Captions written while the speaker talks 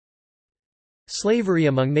Slavery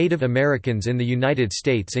among Native Americans in the United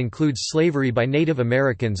States includes slavery by Native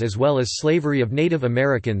Americans as well as slavery of Native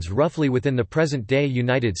Americans roughly within the present-day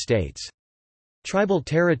United States. Tribal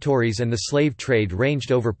territories and the slave trade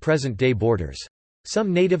ranged over present-day borders.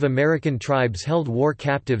 Some Native American tribes held war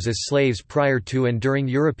captives as slaves prior to and during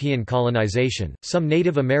European colonization. Some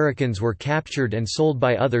Native Americans were captured and sold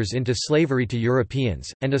by others into slavery to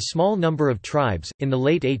Europeans, and a small number of tribes, in the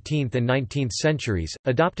late 18th and 19th centuries,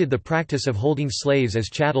 adopted the practice of holding slaves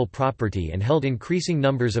as chattel property and held increasing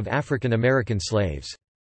numbers of African American slaves.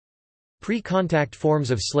 Pre-contact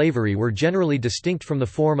forms of slavery were generally distinct from the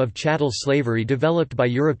form of chattel slavery developed by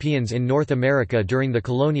Europeans in North America during the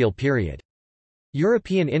colonial period.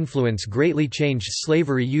 European influence greatly changed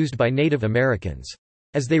slavery used by Native Americans.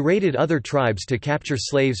 As they raided other tribes to capture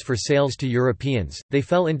slaves for sales to Europeans, they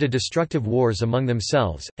fell into destructive wars among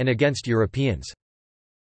themselves, and against Europeans.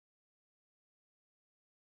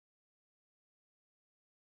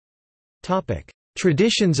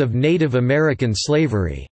 Traditions of Native American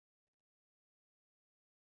slavery.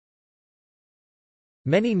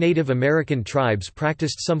 Many Native American tribes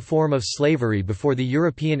practiced some form of slavery before the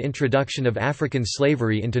European introduction of African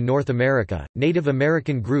slavery into North America. Native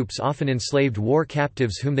American groups often enslaved war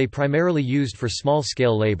captives whom they primarily used for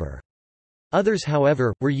small-scale labor. Others,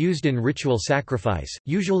 however, were used in ritual sacrifice,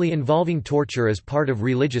 usually involving torture as part of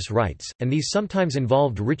religious rites, and these sometimes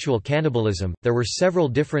involved ritual cannibalism. There were several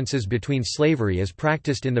differences between slavery as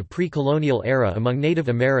practiced in the pre-colonial era among Native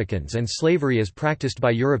Americans and slavery as practiced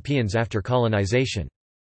by Europeans after colonization.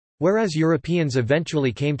 Whereas Europeans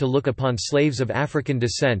eventually came to look upon slaves of African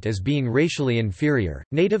descent as being racially inferior,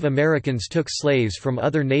 Native Americans took slaves from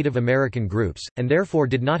other Native American groups, and therefore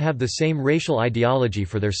did not have the same racial ideology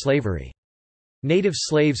for their slavery. Native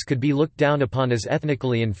slaves could be looked down upon as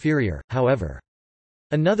ethnically inferior, however.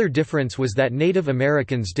 Another difference was that Native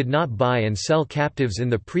Americans did not buy and sell captives in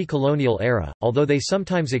the pre-colonial era, although they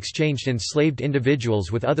sometimes exchanged enslaved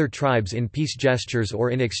individuals with other tribes in peace gestures or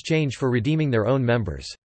in exchange for redeeming their own members.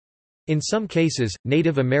 In some cases,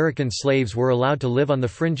 Native American slaves were allowed to live on the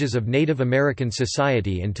fringes of Native American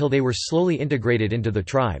society until they were slowly integrated into the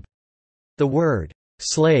tribe. The word,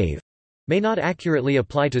 slave, may not accurately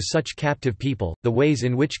apply to such captive people. The ways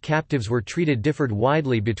in which captives were treated differed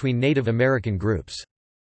widely between Native American groups.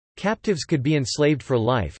 Captives could be enslaved for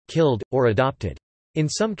life, killed, or adopted. In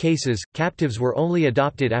some cases, captives were only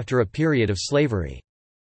adopted after a period of slavery.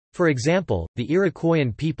 For example, the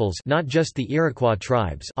Iroquoian peoples, not just the Iroquois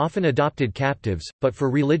tribes, often adopted captives, but for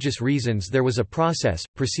religious reasons there was a process,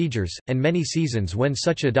 procedures, and many seasons when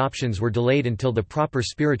such adoptions were delayed until the proper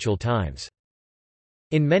spiritual times.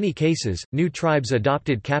 In many cases, new tribes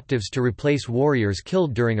adopted captives to replace warriors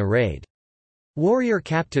killed during a raid. Warrior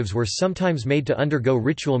captives were sometimes made to undergo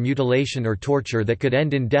ritual mutilation or torture that could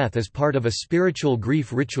end in death as part of a spiritual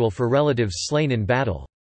grief ritual for relatives slain in battle.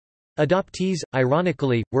 Adoptees,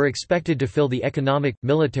 ironically, were expected to fill the economic,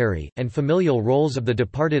 military, and familial roles of the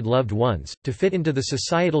departed loved ones, to fit into the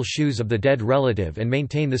societal shoes of the dead relative and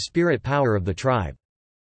maintain the spirit power of the tribe.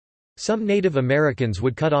 Some Native Americans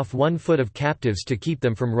would cut off one foot of captives to keep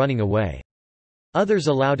them from running away. Others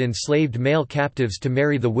allowed enslaved male captives to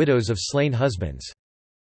marry the widows of slain husbands.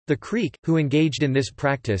 The Creek, who engaged in this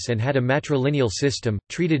practice and had a matrilineal system,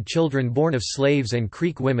 treated children born of slaves and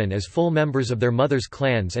Creek women as full members of their mothers'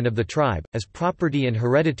 clans and of the tribe, as property, and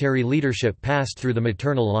hereditary leadership passed through the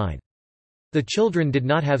maternal line. The children did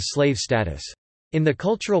not have slave status. In the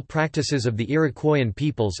cultural practices of the Iroquoian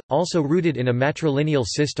peoples, also rooted in a matrilineal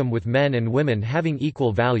system with men and women having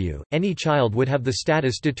equal value, any child would have the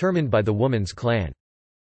status determined by the woman's clan.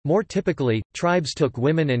 More typically, tribes took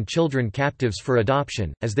women and children captives for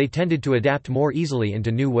adoption, as they tended to adapt more easily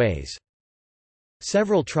into new ways.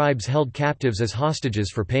 Several tribes held captives as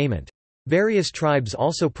hostages for payment. Various tribes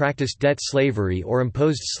also practiced debt slavery or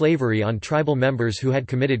imposed slavery on tribal members who had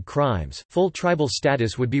committed crimes. Full tribal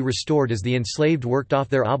status would be restored as the enslaved worked off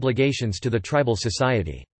their obligations to the tribal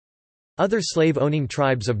society. Other slave-owning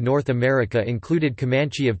tribes of North America included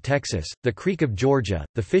Comanche of Texas, the Creek of Georgia,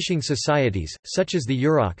 the fishing societies, such as the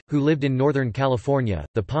Yurok, who lived in Northern California,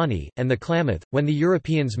 the Pawnee, and the Klamath. When the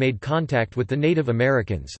Europeans made contact with the Native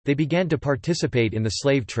Americans, they began to participate in the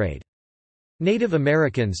slave trade. Native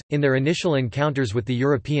Americans, in their initial encounters with the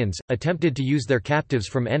Europeans, attempted to use their captives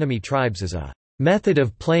from enemy tribes as a method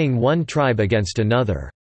of playing one tribe against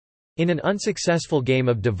another. In an unsuccessful game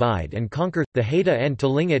of divide and conquer, the Haida and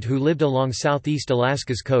Tlingit who lived along southeast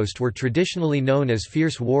Alaska's coast were traditionally known as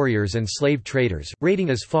fierce warriors and slave traders,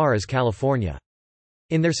 raiding as far as California.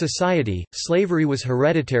 In their society, slavery was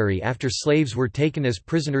hereditary after slaves were taken as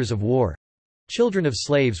prisoners of war. Children of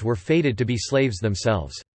slaves were fated to be slaves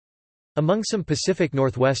themselves. Among some Pacific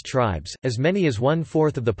Northwest tribes, as many as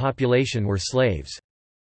 1/4 of the population were slaves.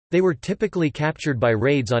 They were typically captured by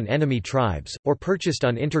raids on enemy tribes, or purchased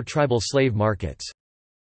on intertribal slave markets.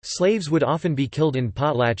 Slaves would often be killed in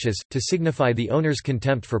potlatches, to signify the owner's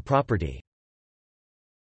contempt for property.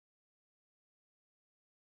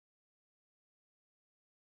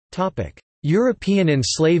 European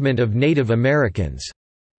enslavement of Native Americans.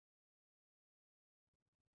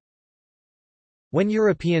 When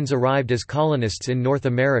Europeans arrived as colonists in North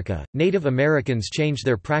America, Native Americans changed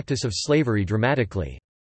their practice of slavery dramatically.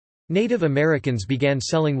 Native Americans began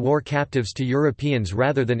selling war captives to Europeans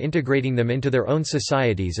rather than integrating them into their own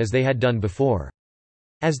societies as they had done before.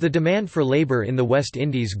 As the demand for labor in the West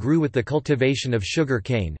Indies grew with the cultivation of sugar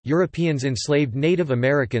cane, Europeans enslaved Native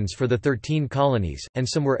Americans for the 13 colonies, and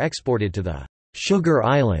some were exported to the Sugar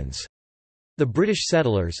Islands. The British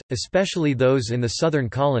settlers, especially those in the southern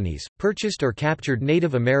colonies, purchased or captured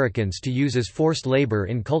Native Americans to use as forced labor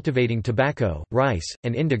in cultivating tobacco, rice,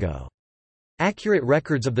 and indigo. Accurate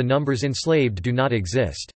records of the numbers enslaved do not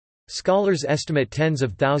exist. Scholars estimate tens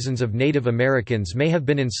of thousands of Native Americans may have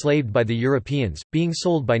been enslaved by the Europeans, being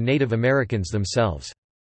sold by Native Americans themselves.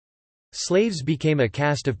 Slaves became a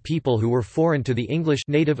caste of people who were foreign to the English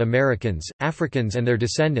Native Americans, Africans and their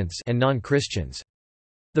descendants, and non-Christians.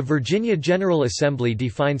 The Virginia General Assembly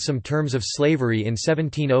defined some terms of slavery in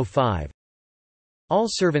 1705. All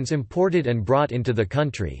servants imported and brought into the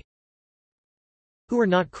country, who are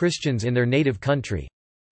not Christians in their native country,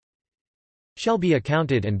 shall be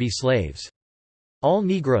accounted and be slaves. All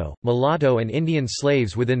Negro, mulatto and Indian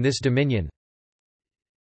slaves within this dominion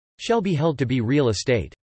shall be held to be real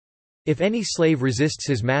estate. If any slave resists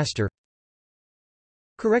his master,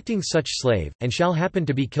 correcting such slave, and shall happen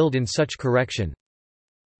to be killed in such correction,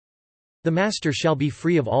 the master shall be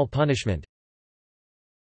free of all punishment,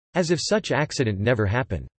 as if such accident never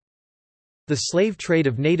happened. The slave trade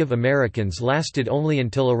of Native Americans lasted only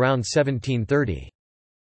until around 1730.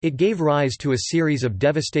 It gave rise to a series of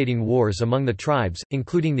devastating wars among the tribes,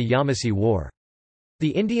 including the Yamasee War. The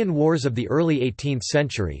Indian Wars of the early 18th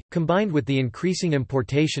century, combined with the increasing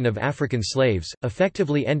importation of African slaves,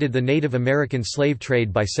 effectively ended the Native American slave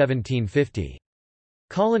trade by 1750.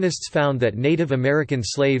 Colonists found that Native American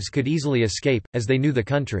slaves could easily escape, as they knew the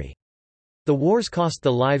country. The wars cost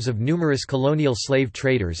the lives of numerous colonial slave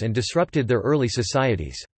traders and disrupted their early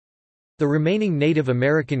societies. The remaining Native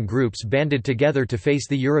American groups banded together to face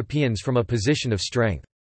the Europeans from a position of strength.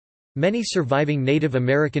 Many surviving Native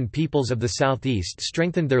American peoples of the Southeast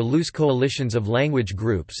strengthened their loose coalitions of language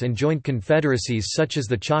groups and joined confederacies such as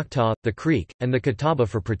the Choctaw, the Creek, and the Catawba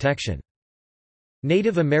for protection.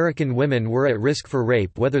 Native American women were at risk for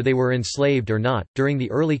rape whether they were enslaved or not. During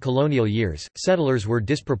the early colonial years, settlers were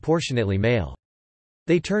disproportionately male.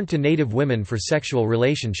 They turned to Native women for sexual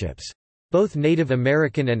relationships. Both Native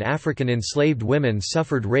American and African enslaved women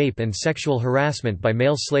suffered rape and sexual harassment by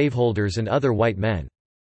male slaveholders and other white men.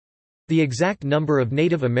 The exact number of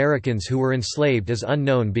Native Americans who were enslaved is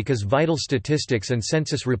unknown because vital statistics and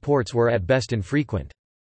census reports were at best infrequent.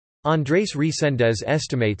 Andrés Resendez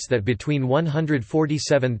estimates that between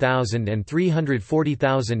 147,000 and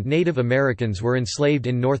 340,000 Native Americans were enslaved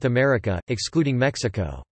in North America, excluding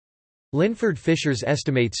Mexico. Linford Fishers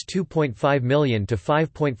estimates 2.5 million to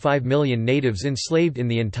 5.5 million natives enslaved in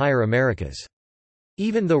the entire Americas.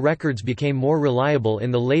 Even though records became more reliable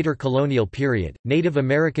in the later colonial period, Native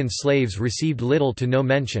American slaves received little to no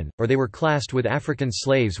mention, or they were classed with African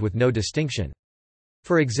slaves with no distinction.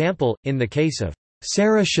 For example, in the case of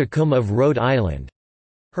Sarah Shacum of Rhode Island,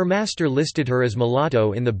 her master listed her as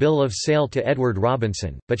mulatto in the bill of sale to Edward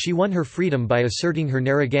Robinson, but she won her freedom by asserting her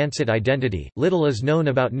Narragansett identity. Little is known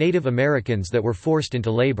about Native Americans that were forced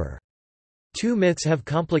into labor. Two myths have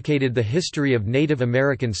complicated the history of Native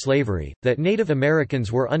American slavery: that Native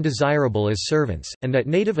Americans were undesirable as servants, and that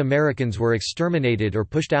Native Americans were exterminated or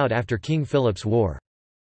pushed out after King Philip's War.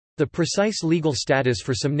 The precise legal status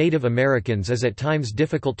for some Native Americans is at times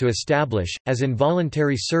difficult to establish, as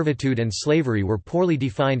involuntary servitude and slavery were poorly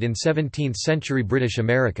defined in 17th-century British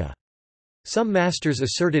America. Some masters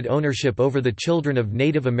asserted ownership over the children of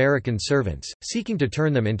Native American servants, seeking to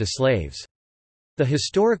turn them into slaves. The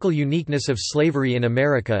historical uniqueness of slavery in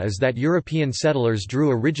America is that European settlers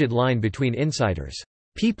drew a rigid line between insiders,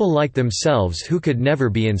 people like themselves who could never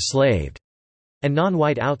be enslaved, and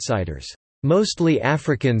non-white outsiders, mostly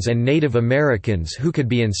Africans and Native Americans who could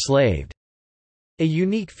be enslaved. A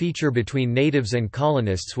unique feature between natives and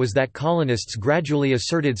colonists was that colonists gradually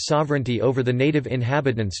asserted sovereignty over the native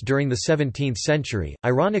inhabitants during the 17th century,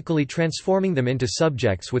 ironically transforming them into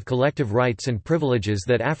subjects with collective rights and privileges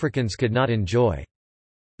that Africans could not enjoy.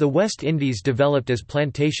 The West Indies developed as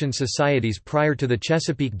plantation societies prior to the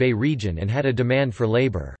Chesapeake Bay region and had a demand for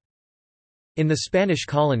labor. In the Spanish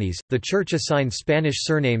colonies, the Church assigned Spanish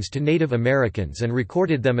surnames to Native Americans and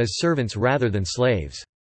recorded them as servants rather than slaves.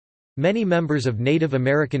 Many members of Native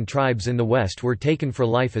American tribes in the West were taken for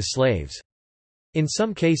life as slaves. In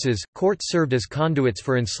some cases, courts served as conduits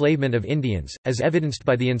for enslavement of Indians, as evidenced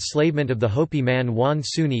by the enslavement of the Hopi man Juan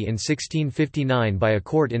Suni in 1659 by a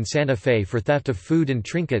court in Santa Fe for theft of food and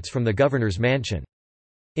trinkets from the governor's mansion.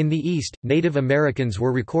 In the East, Native Americans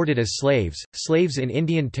were recorded as slaves. Slaves in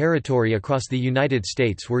Indian Territory across the United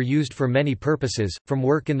States were used for many purposes, from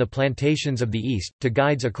work in the plantations of the East, to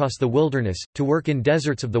guides across the wilderness, to work in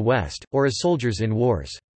deserts of the West, or as soldiers in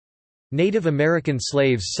wars. Native American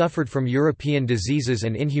slaves suffered from European diseases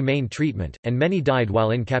and inhumane treatment, and many died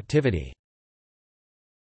while in captivity.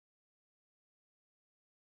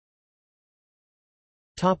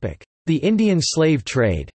 The Indian slave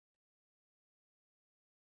trade.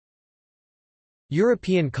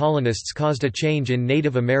 European colonists caused a change in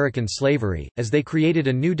Native American slavery, as they created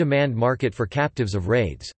a new demand market for captives of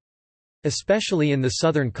raids. Especially in the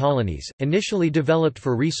southern colonies, initially developed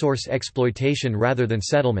for resource exploitation rather than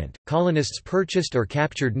settlement, colonists purchased or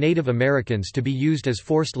captured Native Americans to be used as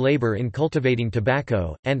forced labor in cultivating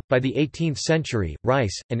tobacco, and, by the 18th century,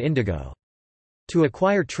 rice, and indigo. To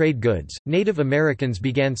acquire trade goods, Native Americans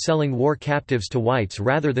began selling war captives to whites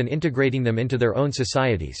rather than integrating them into their own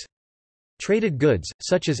societies. Traded goods,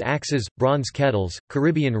 such as axes, bronze kettles,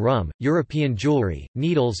 Caribbean rum, European jewelry,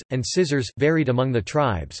 needles, and scissors, varied among the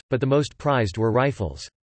tribes, but the most prized were rifles.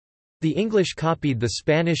 The English copied the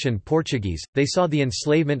Spanish and Portuguese. They saw the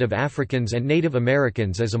enslavement of Africans and Native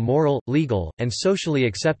Americans as a moral, legal, and socially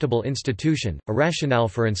acceptable institution. A rationale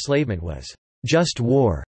for enslavement was just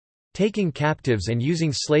war, taking captives and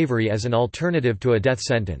using slavery as an alternative to a death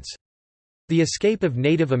sentence. The escape of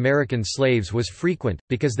Native American slaves was frequent,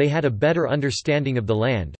 because they had a better understanding of the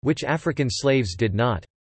land, which African slaves did not.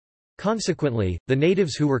 Consequently, the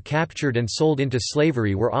natives who were captured and sold into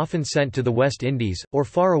slavery were often sent to the West Indies, or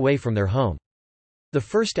far away from their home. The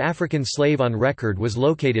first African slave on record was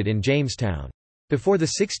located in Jamestown. Before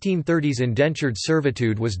the 1630s, indentured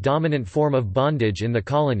servitude was dominant form of bondage in the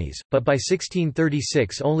colonies, but by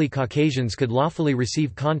 1636 only Caucasians could lawfully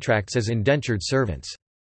receive contracts as indentured servants.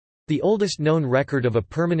 The oldest known record of a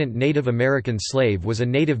permanent Native American slave was a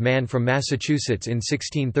native man from Massachusetts in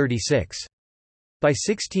 1636. By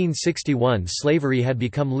 1661 slavery had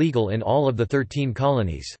become legal in all of the 13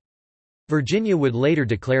 colonies. Virginia would later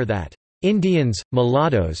declare that, "Indians,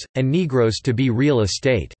 mulattoes, and Negroes to be real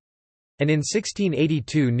estate," and in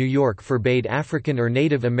 1682 New York forbade African or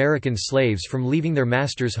Native American slaves from leaving their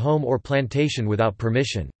master's home or plantation without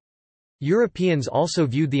permission. Europeans also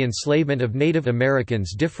viewed the enslavement of Native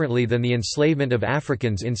Americans differently than the enslavement of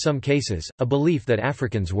Africans in some cases. A belief that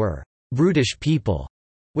Africans were brutish people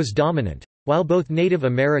was dominant. While both Native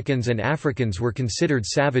Americans and Africans were considered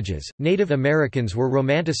savages, Native Americans were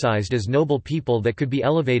romanticized as noble people that could be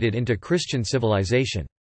elevated into Christian civilization.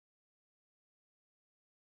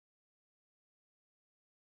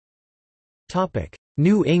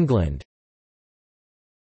 New England.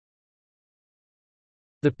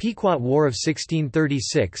 The Pequot War of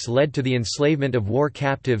 1636 led to the enslavement of war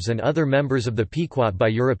captives and other members of the Pequot by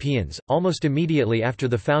Europeans, almost immediately after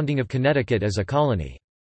the founding of Connecticut as a colony.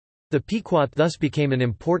 The Pequot thus became an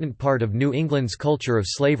important part of New England's culture of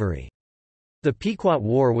slavery. The Pequot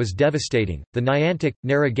War was devastating. The Niantic,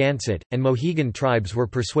 Narragansett, and Mohegan tribes were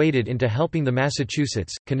persuaded into helping the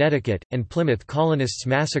Massachusetts, Connecticut, and Plymouth colonists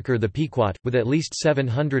massacre the Pequot, with at least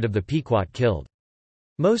 700 of the Pequot killed.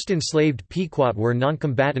 Most enslaved Pequot were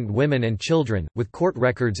noncombatant women and children, with court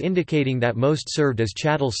records indicating that most served as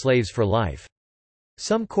chattel slaves for life.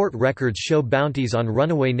 Some court records show bounties on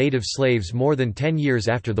runaway native slaves more than 10 years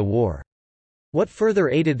after the war. What further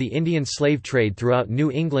aided the Indian slave trade throughout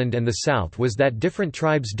New England and the South was that different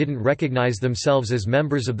tribes didn't recognize themselves as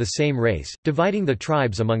members of the same race, dividing the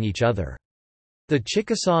tribes among each other. The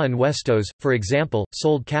Chickasaw and Westos, for example,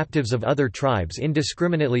 sold captives of other tribes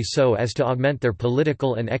indiscriminately so as to augment their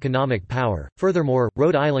political and economic power. Furthermore,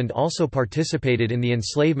 Rhode Island also participated in the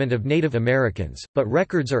enslavement of Native Americans, but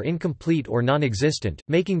records are incomplete or non-existent,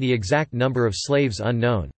 making the exact number of slaves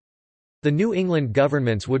unknown. The New England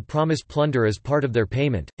governments would promise plunder as part of their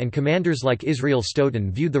payment, and commanders like Israel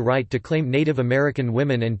Stoughton viewed the right to claim Native American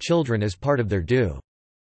women and children as part of their due.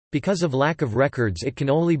 Because of lack of records, it can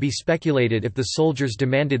only be speculated if the soldiers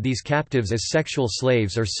demanded these captives as sexual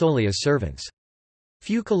slaves or solely as servants.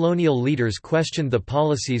 Few colonial leaders questioned the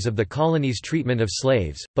policies of the colony's treatment of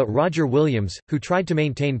slaves, but Roger Williams, who tried to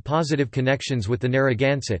maintain positive connections with the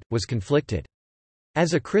Narragansett, was conflicted.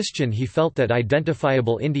 As a Christian he felt that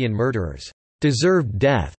identifiable Indian murderers deserved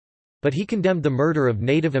death, but he condemned the murder of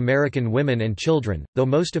Native American women and children, though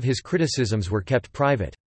most of his criticisms were kept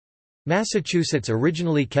private. Massachusetts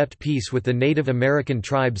originally kept peace with the Native American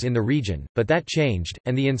tribes in the region, but that changed,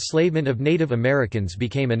 and the enslavement of Native Americans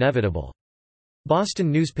became inevitable. Boston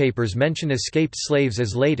newspapers mention escaped slaves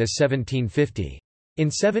as late as 1750. In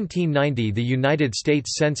 1790 the United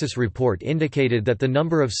States Census report indicated that the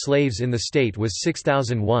number of slaves in the state was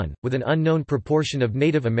 6,001, with an unknown proportion of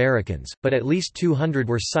Native Americans, but at least 200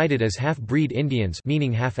 were cited as half-breed Indians,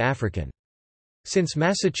 meaning half-African. Since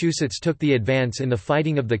Massachusetts took the advance in the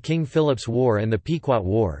fighting of the King Philip's War and the Pequot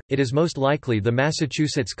War, it is most likely the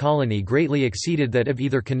Massachusetts colony greatly exceeded that of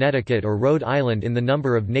either Connecticut or Rhode Island in the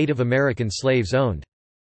number of Native American slaves owned.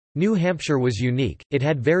 New Hampshire was unique, it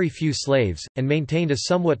had very few slaves, and maintained a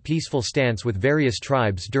somewhat peaceful stance with various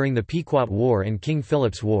tribes during the Pequot War and King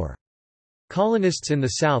Philip's War. Colonists in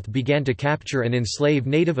the South began to capture and enslave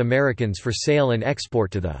Native Americans for sale and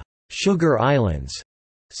export to the Sugar Islands,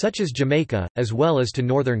 such as Jamaica, as well as to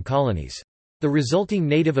northern colonies. The resulting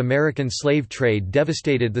Native American slave trade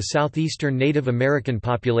devastated the southeastern Native American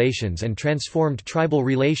populations and transformed tribal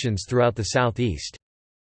relations throughout the Southeast.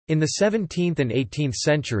 In the 17th and 18th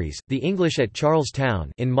centuries, the English at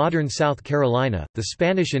Charlestown in modern South Carolina, the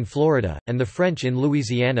Spanish in Florida, and the French in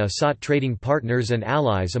Louisiana sought trading partners and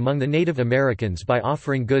allies among the Native Americans by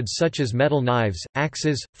offering goods such as metal knives,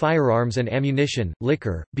 axes, firearms and ammunition,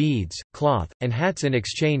 liquor, beads, cloth, and hats in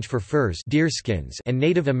exchange for furs, deerskins, and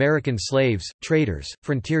Native American slaves. Traders,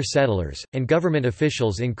 frontier settlers, and government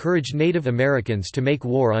officials encouraged Native Americans to make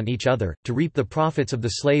war on each other, to reap the profits of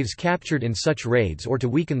the slaves captured in such raids or to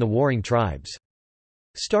weaken the warring tribes.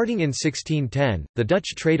 Starting in 1610, the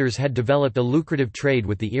Dutch traders had developed a lucrative trade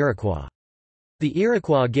with the Iroquois. The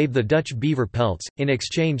Iroquois gave the Dutch beaver pelts, in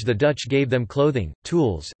exchange the Dutch gave them clothing,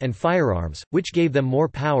 tools, and firearms, which gave them more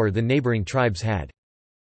power than neighboring tribes had.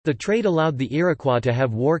 The trade allowed the Iroquois to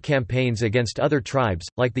have war campaigns against other tribes,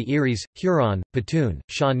 like the Eries, Huron, Petun,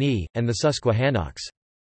 Shawnee, and the Susquehannocks.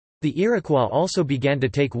 The Iroquois also began to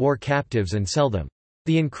take war captives and sell them.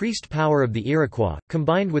 The increased power of the Iroquois,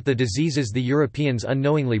 combined with the diseases the Europeans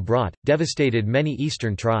unknowingly brought, devastated many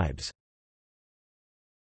eastern tribes.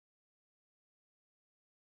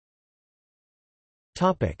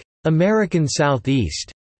 American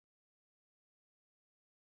Southeast.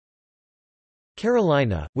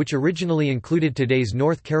 Carolina, which originally included today's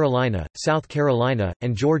North Carolina, South Carolina,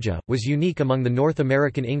 and Georgia, was unique among the North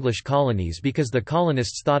American English colonies because the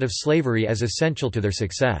colonists thought of slavery as essential to their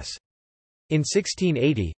success. In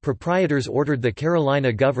 1680, proprietors ordered the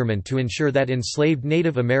Carolina government to ensure that enslaved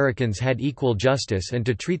Native Americans had equal justice and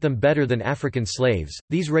to treat them better than African slaves.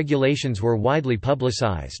 These regulations were widely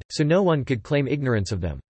publicized, so no one could claim ignorance of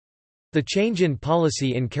them. The change in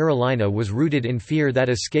policy in Carolina was rooted in fear that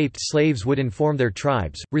escaped slaves would inform their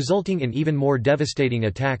tribes, resulting in even more devastating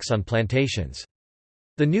attacks on plantations.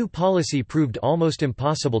 The new policy proved almost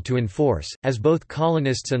impossible to enforce, as both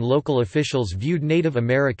colonists and local officials viewed Native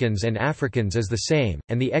Americans and Africans as the same,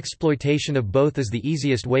 and the exploitation of both as the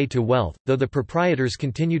easiest way to wealth. Though the proprietors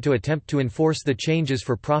continued to attempt to enforce the changes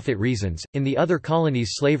for profit reasons, in the other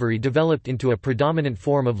colonies slavery developed into a predominant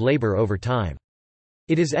form of labor over time.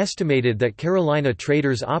 It is estimated that Carolina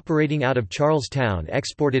traders operating out of Charlestown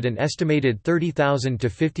exported an estimated 30,000 to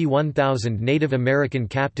 51,000 Native American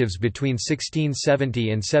captives between 1670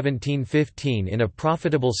 and 1715 in a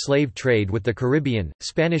profitable slave trade with the Caribbean,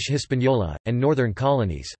 Spanish Hispaniola, and northern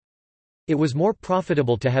colonies. It was more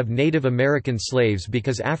profitable to have Native American slaves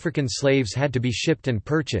because African slaves had to be shipped and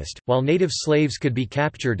purchased, while native slaves could be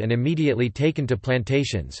captured and immediately taken to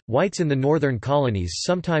plantations. Whites in the northern colonies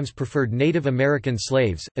sometimes preferred Native American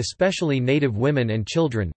slaves, especially native women and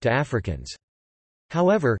children, to Africans.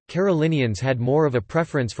 However, Carolinians had more of a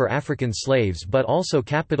preference for African slaves but also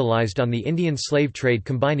capitalized on the Indian slave trade,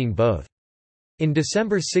 combining both. In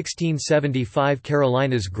December 1675,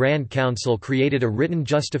 Carolina's Grand Council created a written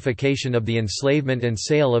justification of the enslavement and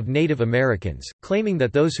sale of Native Americans, claiming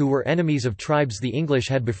that those who were enemies of tribes the English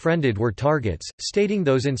had befriended were targets, stating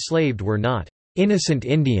those enslaved were not innocent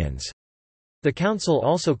Indians. The council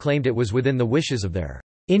also claimed it was within the wishes of their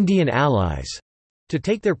Indian allies to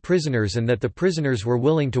take their prisoners and that the prisoners were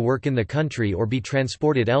willing to work in the country or be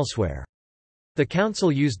transported elsewhere. The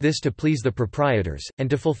council used this to please the proprietors, and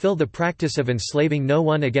to fulfill the practice of enslaving no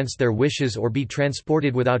one against their wishes or be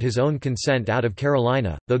transported without his own consent out of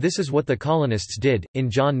Carolina, though this is what the colonists did. In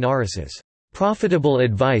John Norris's Profitable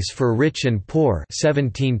Advice for Rich and Poor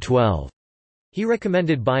 1712, he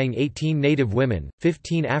recommended buying 18 native women,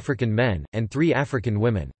 15 African men, and 3 African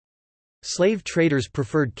women. Slave traders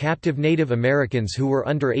preferred captive Native Americans who were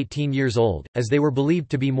under 18 years old, as they were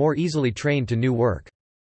believed to be more easily trained to new work.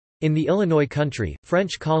 In the Illinois country,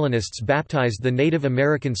 French colonists baptized the Native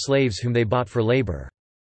American slaves whom they bought for labor.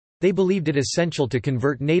 They believed it essential to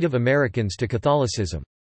convert Native Americans to Catholicism.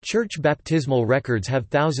 Church baptismal records have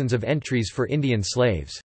thousands of entries for Indian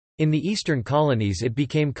slaves. In the eastern colonies it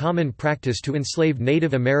became common practice to enslave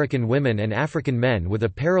Native American women and African men, with a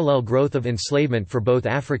parallel growth of enslavement for both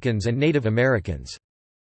Africans and Native Americans.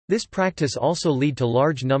 This practice also led to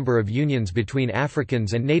large number of unions between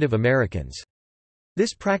Africans and Native Americans.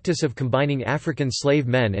 This practice of combining African slave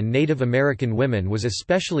men and Native American women was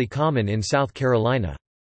especially common in South Carolina.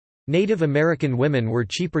 Native American women were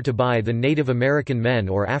cheaper to buy than Native American men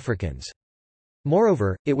or Africans.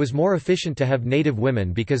 Moreover, it was more efficient to have Native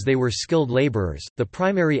women because they were skilled laborers, the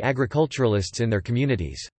primary agriculturalists in their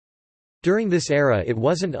communities. During this era it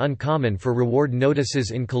wasn't uncommon for reward notices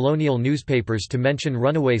in colonial newspapers to mention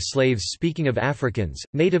runaway slaves speaking of Africans,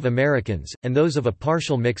 Native Americans, and those of a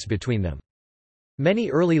partial mix between them. Many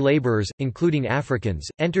early laborers, including Africans,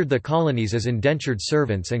 entered the colonies as indentured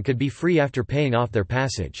servants and could be free after paying off their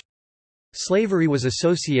passage. Slavery was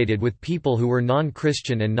associated with people who were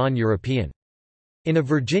non-Christian and non-European. In a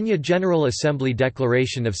Virginia General Assembly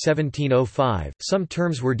Declaration of 1705, some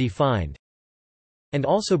terms were defined, and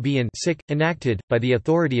also be enacted, by the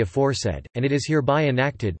authority aforesaid, and it is hereby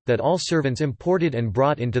enacted, that all servants imported and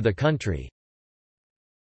brought into the country,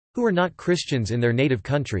 who are not Christians in their native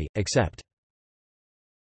country, except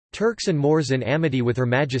Turks and Moors in amity with Her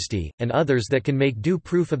Majesty, and others that can make due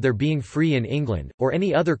proof of their being free in England, or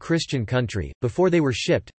any other Christian country, before they were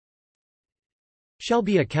shipped, shall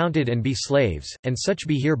be accounted and be slaves, and such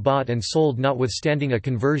be here bought and sold notwithstanding a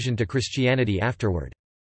conversion to Christianity afterward.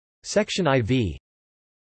 Section IV.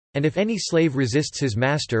 And if any slave resists his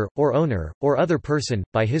master, or owner, or other person,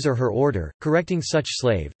 by his or her order, correcting such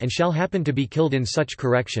slave, and shall happen to be killed in such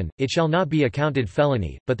correction, it shall not be accounted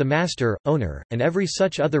felony, but the master, owner, and every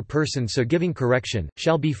such other person so giving correction,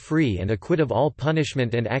 shall be free and acquit of all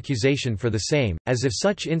punishment and accusation for the same, as if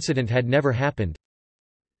such incident had never happened.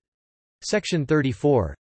 Section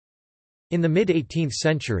 34. In the mid-18th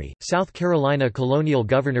century, South Carolina colonial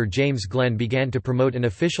governor James Glenn began to promote an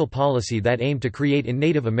official policy that aimed to create in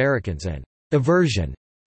Native Americans an aversion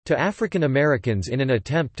to African Americans in an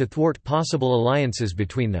attempt to thwart possible alliances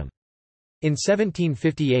between them. In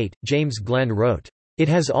 1758, James Glenn wrote, "It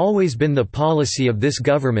has always been the policy of this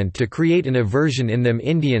government to create an aversion in them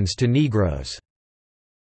Indians to Negroes."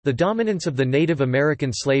 The dominance of the Native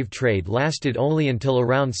American slave trade lasted only until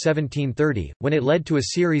around 1730, when it led to a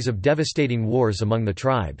series of devastating wars among the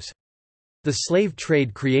tribes. The slave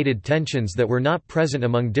trade created tensions that were not present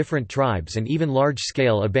among different tribes and even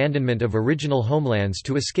large-scale abandonment of original homelands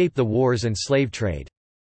to escape the wars and slave trade.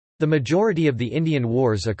 The majority of the Indian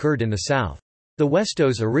Wars occurred in the South. The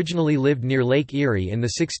Westos originally lived near Lake Erie in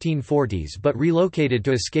the 1640s but relocated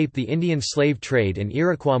to escape the Indian slave trade and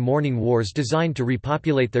Iroquois mourning wars designed to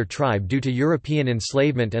repopulate their tribe due to European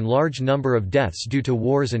enslavement and large number of deaths due to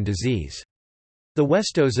wars and disease. The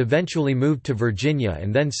Westos eventually moved to Virginia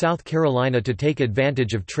and then South Carolina to take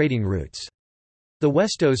advantage of trading routes. The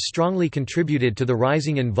Westos strongly contributed to the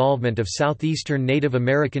rising involvement of southeastern Native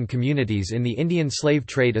American communities in the Indian slave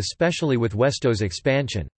trade, especially with Westos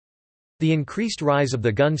expansion. The increased rise of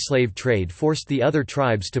the gun slave trade forced the other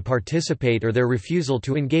tribes to participate, or their refusal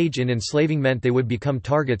to engage in enslaving meant they would become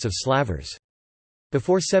targets of slavers.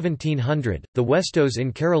 Before 1700, the Westos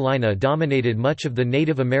in Carolina dominated much of the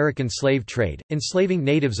Native American slave trade, enslaving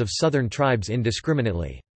natives of southern tribes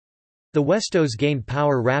indiscriminately. The Westos gained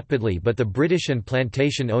power rapidly, but the British and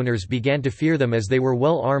plantation owners began to fear them as they were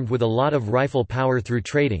well armed with a lot of rifle power through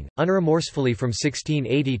trading. Unremorsefully from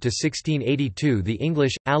 1680 to 1682, the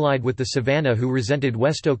English, allied with the Savannah who resented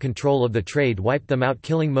Westo control of the trade, wiped them out,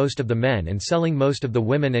 killing most of the men and selling most of the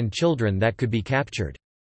women and children that could be captured.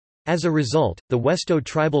 As a result, the Westo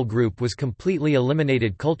tribal group was completely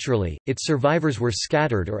eliminated culturally, its survivors were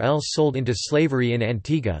scattered or else sold into slavery in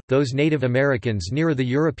Antigua. Those Native Americans nearer the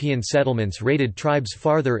European settlements raided tribes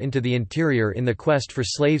farther into the interior in the quest for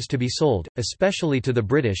slaves to be sold, especially to the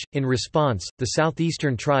British. In response, the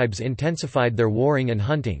southeastern tribes intensified their warring and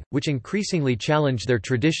hunting, which increasingly challenged their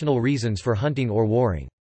traditional reasons for hunting or warring.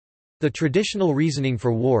 The traditional reasoning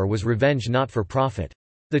for war was revenge, not for profit.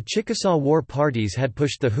 The Chickasaw war parties had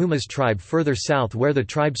pushed the Humas tribe further south, where the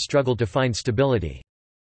tribe struggled to find stability.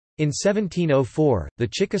 In 1704, the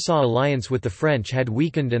Chickasaw alliance with the French had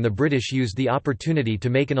weakened and the British used the opportunity to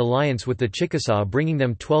make an alliance with the Chickasaw, bringing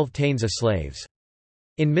them 12 Tainsa slaves.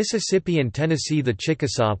 In Mississippi and Tennessee, the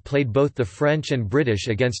Chickasaw played both the French and British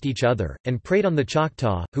against each other, and preyed on the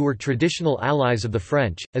Choctaw, who were traditional allies of the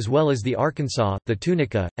French, as well as the Arkansas, the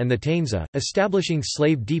Tunica, and the Taensa, establishing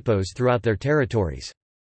slave depots throughout their territories.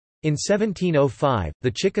 In 1705,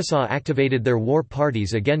 the Chickasaw activated their war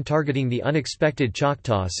parties again, targeting the unexpected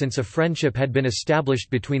Choctaw. Since a friendship had been established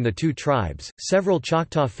between the two tribes, several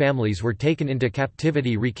Choctaw families were taken into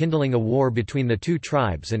captivity, rekindling a war between the two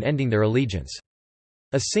tribes and ending their allegiance.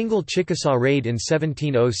 A single Chickasaw raid in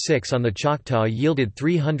 1706 on the Choctaw yielded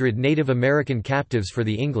 300 Native American captives for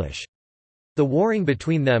the English. The warring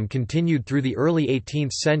between them continued through the early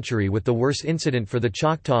 18th century, with the worst incident for the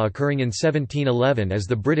Choctaw occurring in 1711 as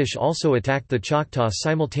the British also attacked the Choctaw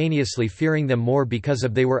simultaneously, fearing them more because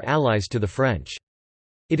they were allies to the French.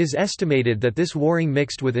 It is estimated that this warring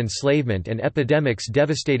mixed with enslavement and epidemics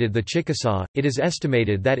devastated the Chickasaw. It is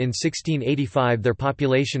estimated that in 1685 their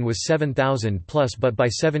population was 7,000 plus, but by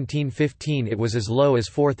 1715 it was as low as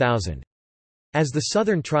 4,000. As the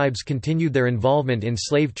southern tribes continued their involvement in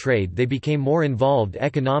slave trade, they became more involved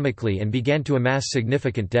economically and began to amass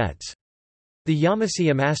significant debts. The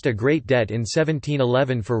Yamasee amassed a great debt in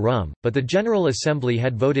 1711 for rum, but the General Assembly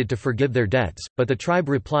had voted to forgive their debts, but the tribe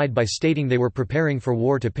replied by stating they were preparing for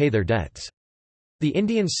war to pay their debts. The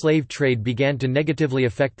Indian slave trade began to negatively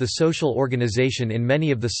affect the social organization in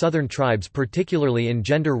many of the southern tribes, particularly in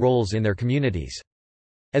gender roles in their communities.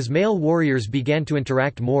 As male warriors began to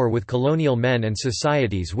interact more with colonial men and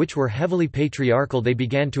societies which were heavily patriarchal, they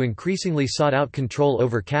began to increasingly sought out control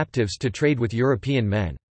over captives to trade with European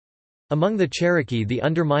men. Among the Cherokee, the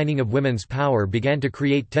undermining of women's power began to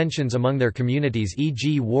create tensions among their communities,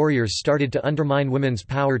 e.g. warriors started to undermine women's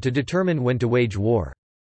power to determine when to wage war.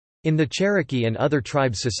 In the Cherokee and other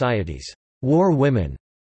tribe societies, war women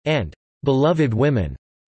and beloved women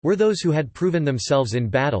were those who had proven themselves in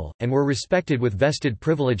battle, and were respected with vested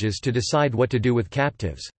privileges to decide what to do with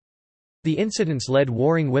captives. The incidents led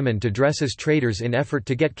warring women to dress as traders in effort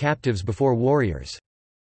to get captives before warriors.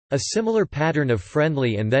 A similar pattern of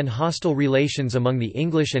friendly and then hostile relations among the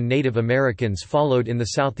English and Native Americans followed in the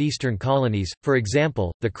southeastern colonies. For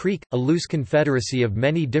example, the Creek, a loose confederacy of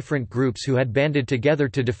many different groups who had banded together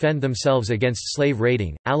to defend themselves against slave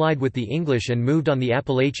raiding, allied with the English and moved on the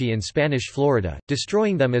Appalachia in Spanish Florida,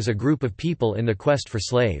 destroying them as a group of people in the quest for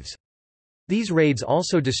slaves. These raids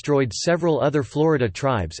also destroyed several other Florida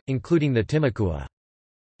tribes, including the Timucua.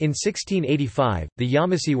 In 1685, the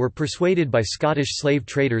Yamasee were persuaded by Scottish slave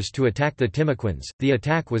traders to attack the Timucuans. The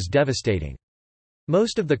attack was devastating.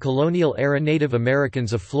 Most of the colonial-era Native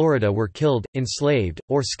Americans of Florida were killed, enslaved,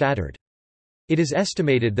 or scattered. It is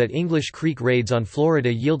estimated that English Creek raids on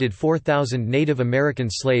Florida yielded 4,000 Native American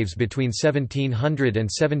slaves between 1700 and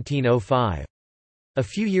 1705. A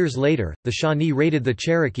few years later, the Shawnee raided the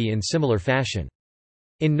Cherokee in similar fashion.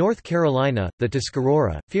 In North Carolina, the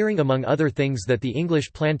Tuscarora, fearing among other things that the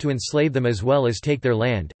English planned to enslave them as well as take their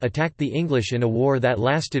land, attacked the English in a war that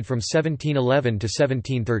lasted from 1711 to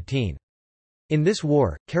 1713. In this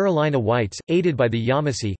war, Carolina whites, aided by the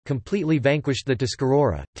Yamasee, completely vanquished the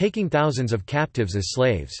Tuscarora, taking thousands of captives as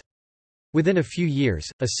slaves. Within a few years,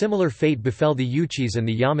 a similar fate befell the Uchis and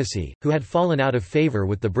the Yamasee, who had fallen out of favor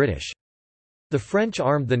with the British. The French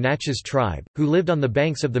armed the Natchez tribe, who lived on the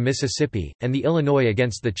banks of the Mississippi, and the Illinois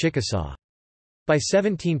against the Chickasaw. By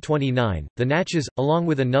 1729, the Natchez, along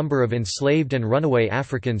with a number of enslaved and runaway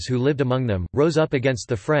Africans who lived among them, rose up against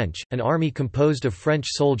the French. An army composed of French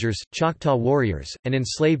soldiers, Choctaw warriors, and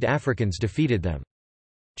enslaved Africans defeated them.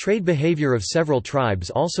 Trade behavior of several tribes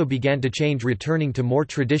also began to change, returning to more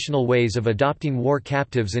traditional ways of adopting war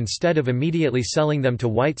captives instead of immediately selling them to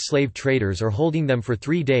white slave traders or holding them for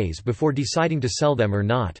 3 days before deciding to sell them or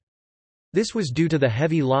not. This was due to the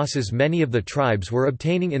heavy losses many of the tribes were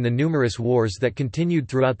obtaining in the numerous wars that continued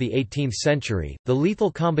throughout the 18th century. The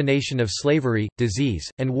lethal combination of slavery, disease,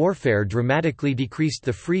 and warfare dramatically decreased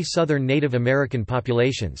the free southern Native American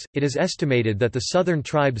populations. It is estimated that the southern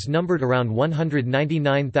tribes numbered around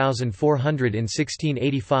 199,400 in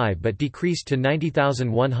 1685 but decreased to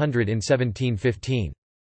 90,100 in 1715.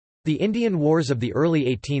 The Indian Wars of the early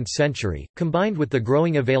 18th century, combined with the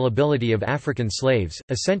growing availability of African slaves,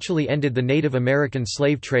 essentially ended the Native American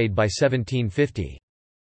slave trade by 1750.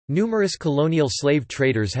 Numerous colonial slave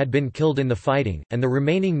traders had been killed in the fighting, and the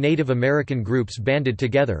remaining Native American groups banded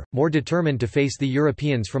together, more determined to face the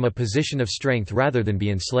Europeans from a position of strength rather than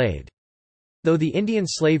be enslaved. Though the Indian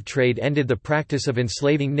slave trade ended, the practice of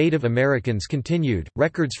enslaving Native Americans continued.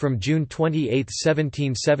 Records from June 28,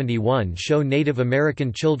 1771 show Native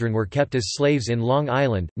American children were kept as slaves in Long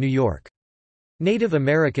Island, New York. Native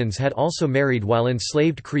Americans had also married while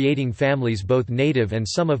enslaved, creating families both native and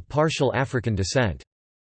some of partial African descent.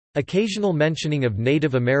 Occasional mentioning of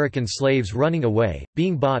Native American slaves running away,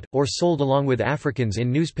 being bought, or sold along with Africans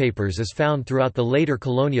in newspapers is found throughout the later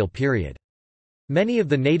colonial period. Many of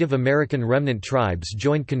the Native American remnant tribes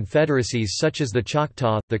joined confederacies such as the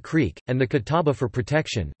Choctaw, the Creek, and the Catawba for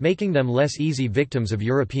protection, making them less easy victims of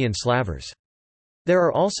European slavers. There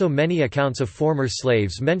are also many accounts of former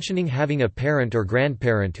slaves mentioning having a parent or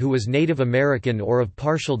grandparent who was Native American or of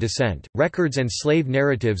partial descent. Records and slave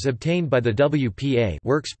narratives obtained by the WPA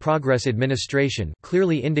Works Progress Administration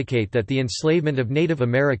clearly indicate that the enslavement of Native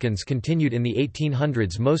Americans continued in the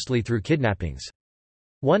 1800s mostly through kidnappings.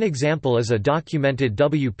 One example is a documented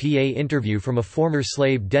WPA interview from a former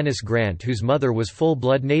slave Dennis Grant whose mother was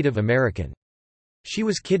full-blood Native American. She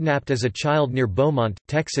was kidnapped as a child near Beaumont,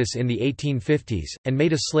 Texas in the 1850s, and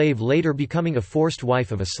made a slave, later becoming a forced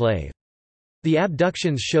wife of a slave. The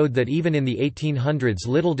abductions showed that even in the 1800s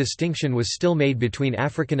little distinction was still made between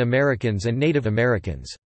African Americans and Native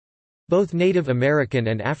Americans. Both Native American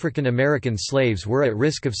and African American slaves were at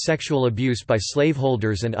risk of sexual abuse by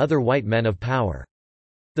slaveholders and other white men of power.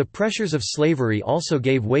 The pressures of slavery also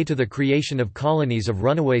gave way to the creation of colonies of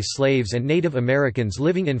runaway slaves and Native Americans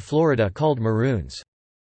living in Florida called Maroons.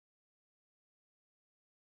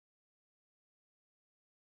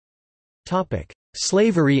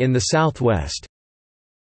 Slavery in the Southwest.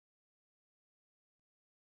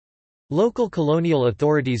 Local colonial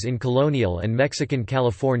authorities in colonial and Mexican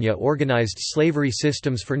California organized slavery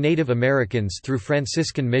systems for Native Americans through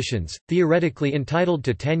Franciscan missions, theoretically entitled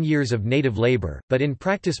to 10 years of native labor, but in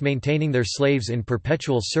practice maintaining their slaves in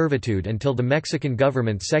perpetual servitude until the Mexican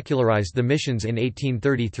government secularized the missions in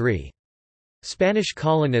 1833. Spanish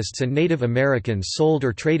colonists and Native Americans sold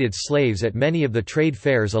or traded slaves at many of the trade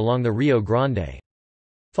fairs along the Rio Grande.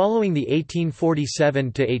 Following the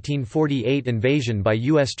 1847–1848 invasion by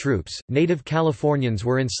U.S. troops, Native Californians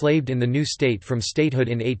were enslaved in the new state from statehood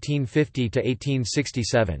in 1850 to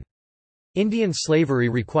 1867. Indian slavery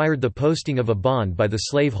required the posting of a bond by the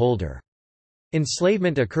slave holder.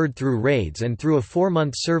 Enslavement occurred through raids and through a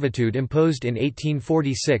 4-month servitude imposed in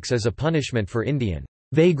 1846 as a punishment for Indian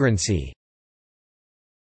vagrancy.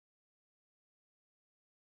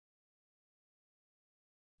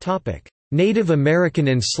 Native American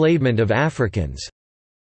enslavement of Africans.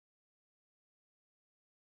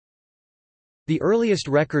 The earliest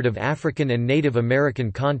record of African and Native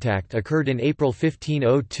American contact occurred in April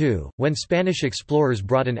 1502, when Spanish explorers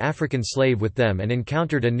brought an African slave with them and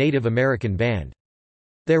encountered a Native American band.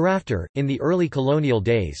 Thereafter, in the early colonial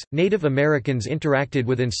days, Native Americans interacted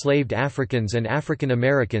with enslaved Africans and African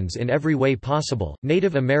Americans in every way possible.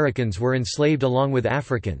 Native Americans were enslaved along with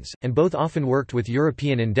Africans, and both often worked with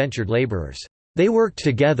European indentured laborers. They worked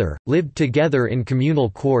together, lived together in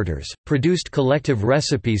communal quarters, produced collective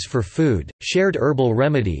recipes for food, shared herbal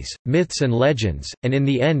remedies, myths and legends, and in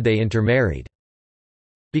the end they intermarried.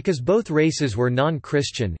 Because both races were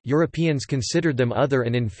non-Christian, Europeans considered them other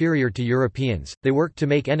and inferior to Europeans, they worked to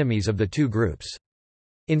make enemies of the two groups.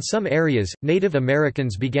 In some areas, Native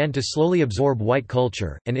Americans began to slowly absorb white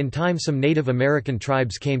culture, and in time some Native American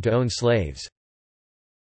tribes came to own slaves.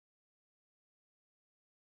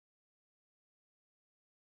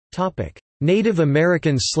 Native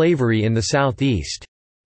American slavery in the Southeast.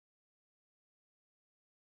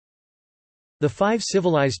 The 5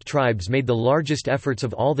 civilized tribes made the largest efforts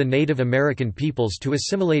of all the Native American peoples to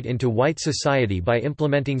assimilate into white society by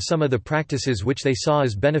implementing some of the practices which they saw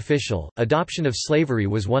as beneficial. Adoption of slavery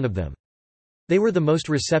was one of them. They were the most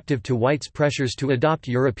receptive to whites' pressures to adopt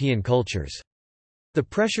European cultures. The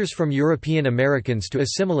pressures from European Americans to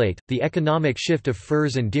assimilate, the economic shift of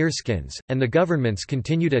furs and deerskins, and the government's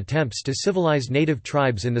continued attempts to civilize native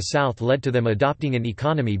tribes in the South led to them adopting an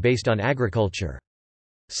economy based on agriculture.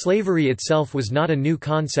 Slavery itself was not a new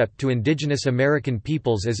concept to indigenous American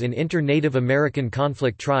peoples, as in inter-Native American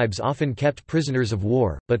conflict tribes often kept prisoners of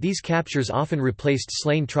war, but these captures often replaced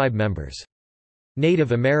slain tribe members.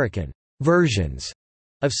 Native American versions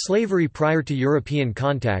of slavery prior to European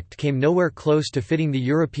contact came nowhere close to fitting the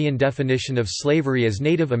European definition of slavery, as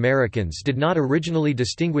Native Americans did not originally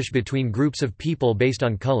distinguish between groups of people based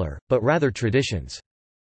on color, but rather traditions.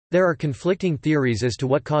 There are conflicting theories as to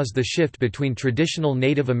what caused the shift between traditional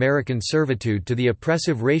Native American servitude to the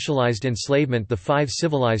oppressive racialized enslavement the 5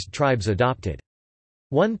 civilized tribes adopted.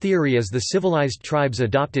 One theory is the civilized tribes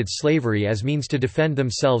adopted slavery as means to defend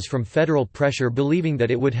themselves from federal pressure, believing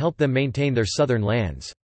that it would help them maintain their southern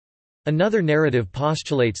lands. Another narrative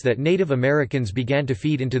postulates that Native Americans began to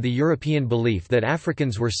feed into the European belief that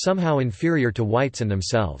Africans were somehow inferior to whites and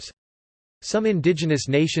themselves. Some indigenous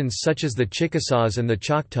nations such as the Chickasaws and the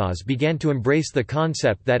Choctaws began to embrace the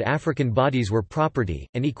concept that African bodies were property,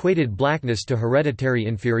 and equated blackness to hereditary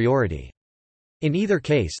inferiority. In either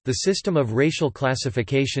case, the system of racial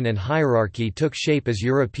classification and hierarchy took shape as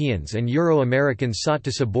Europeans and Euro-Americans sought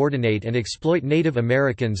to subordinate and exploit Native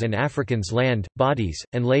Americans and Africans' land, bodies,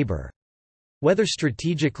 and labor. Whether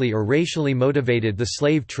strategically or racially motivated, the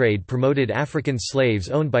slave trade promoted African slaves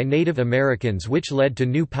owned by Native Americans, which led to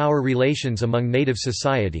new power relations among Native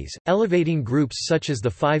societies, elevating groups such as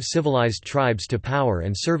the 5 civilized tribes to power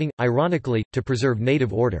and serving, ironically, to preserve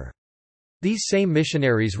native order. These same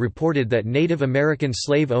missionaries reported that Native American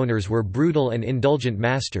slave owners were brutal and indulgent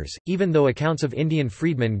masters, even though accounts of Indian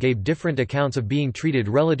freedmen gave different accounts of being treated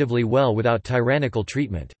relatively well without tyrannical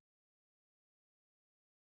treatment.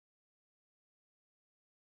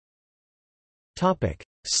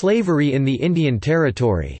 Slavery in the Indian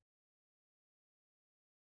Territory.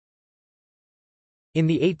 In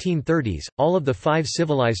the 1830s, all of the 5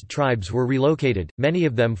 civilized tribes were relocated, many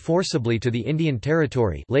of them forcibly to the Indian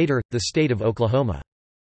Territory, later, the state of Oklahoma.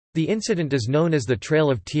 The incident is known as the Trail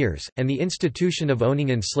of Tears, and the institution of owning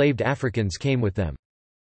enslaved Africans came with them.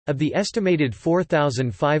 Of the estimated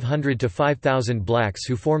 4,500 to 5,000 blacks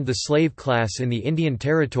who formed the slave class in the Indian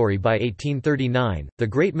Territory by 1839, the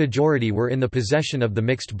great majority were in the possession of the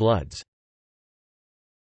mixed bloods.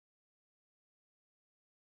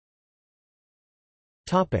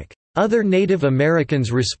 Other Native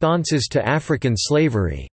Americans' responses to African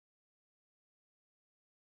slavery.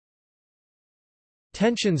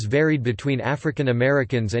 Tensions varied between African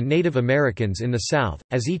Americans and Native Americans in the South,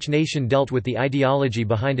 as each nation dealt with the ideology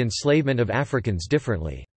behind enslavement of Africans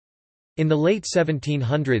differently. In the late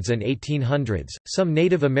 1700s and 1800s, some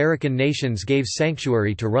Native American nations gave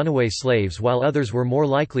sanctuary to runaway slaves while others were more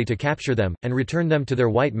likely to capture them, and return them to their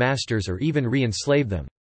white masters or even re-enslave them.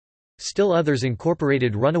 Still others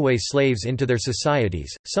incorporated runaway slaves into their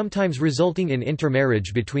societies, sometimes resulting in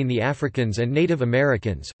intermarriage between the Africans and Native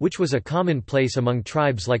Americans, which was a commonplace among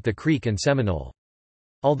tribes like the Creek and Seminole.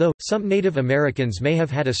 Although, some Native Americans may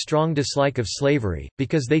have had a strong dislike of slavery,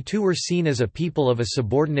 because they too were seen as a people of a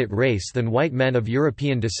subordinate race than white men of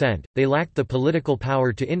European descent, they lacked the political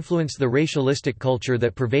power to influence the racialistic culture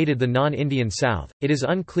that pervaded the non-Indian South. It is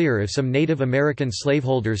unclear if some Native American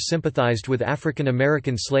slaveholders sympathized with African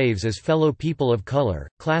American slaves as fellow people of color.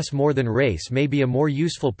 Class more than race may be a more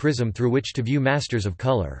useful prism through which to view masters of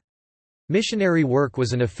color. Missionary work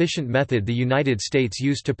was an efficient method the United States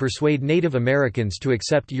used to persuade Native Americans to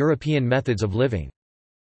accept European methods of living.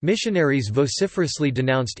 Missionaries vociferously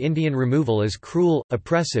denounced Indian removal as cruel,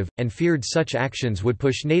 oppressive, and feared such actions would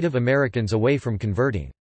push Native Americans away from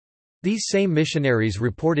converting. These same missionaries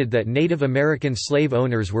reported that Native American slave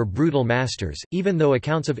owners were brutal masters, even though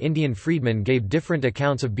accounts of Indian freedmen gave different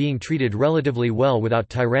accounts of being treated relatively well without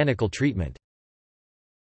tyrannical treatment.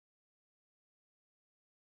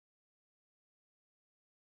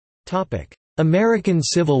 American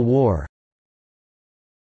Civil War.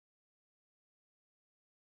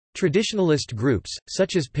 Traditionalist groups,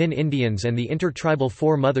 such as Pin Indians and the Intertribal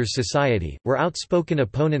Four Mothers Society, were outspoken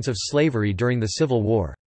opponents of slavery during the Civil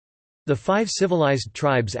War. The 5 civilized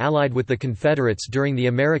tribes allied with the Confederates during the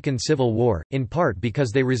American Civil War, in part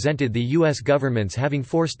because they resented the U.S. government's having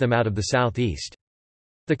forced them out of the Southeast.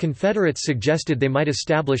 The Confederates suggested they might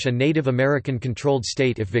establish a Native American-controlled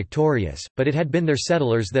state if victorious, but it had been their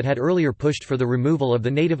settlers that had earlier pushed for the removal of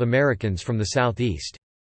the Native Americans from the Southeast.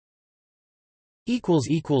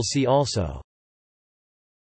 See also